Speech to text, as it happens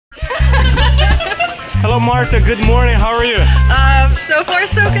Hello Martha, good morning, how are you? So far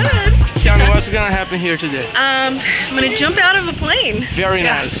so good. Tell me what's gonna happen here today. I'm gonna jump out of a plane. Very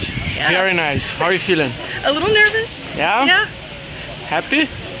nice. Yeah. Very nice. How are you feeling? A little nervous. Yeah? Yeah. Happy?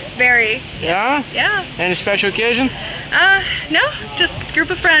 Very. Yeah? Yeah. Any special occasion? No, just a group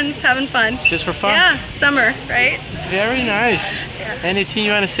of friends having fun. Just for fun? Yeah, summer, right? Very nice. Yeah. Anything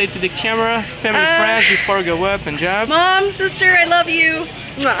you want to say to the camera, family, friends before we go up and jump? Mom, sister, I love you.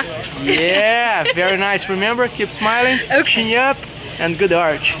 Mwah. Yeah, very nice. Remember, keep smiling, Okay. chin up, and good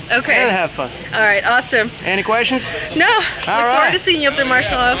arch. Okay. And have fun. All right, awesome. Any questions? No, look right. forward to seeing you up there,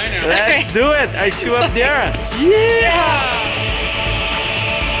 Marcelo. Let's Okay. do it. I see you up there. Yeah!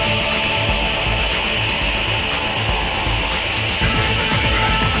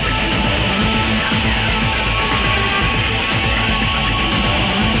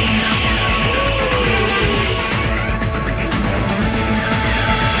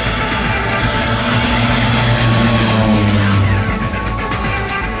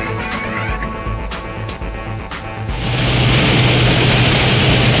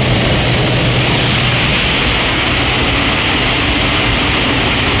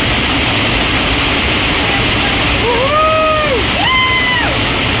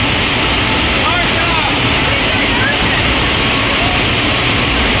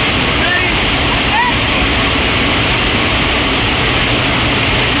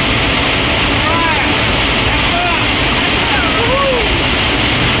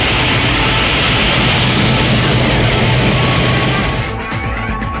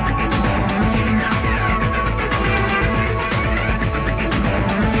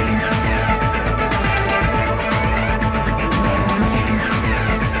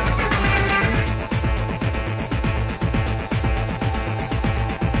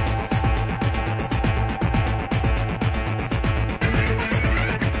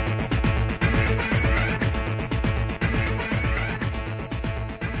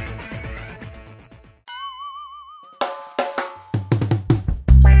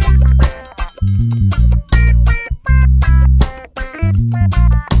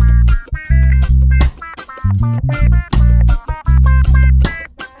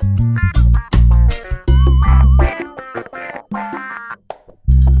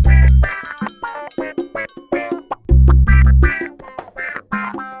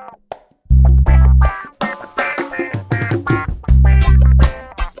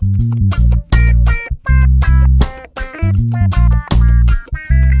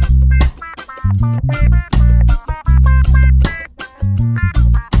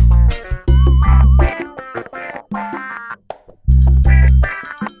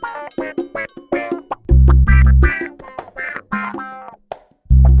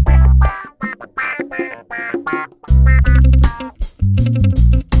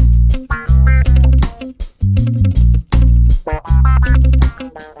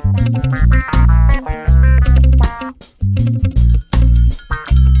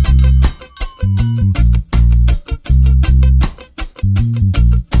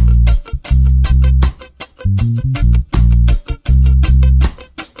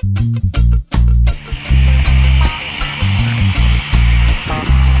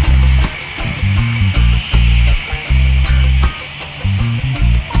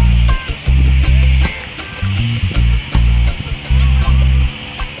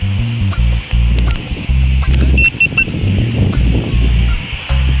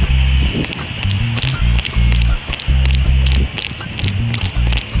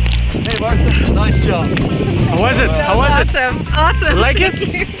 Nice job. How was it? How was it? Awesome. Awesome. You like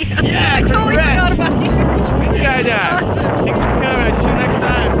it? Yeah, I totally forgot about you. Good skydive. Awesome. Thanks for coming. See you next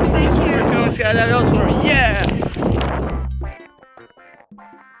time. Thank you. Skydive Elsinore. Yeah.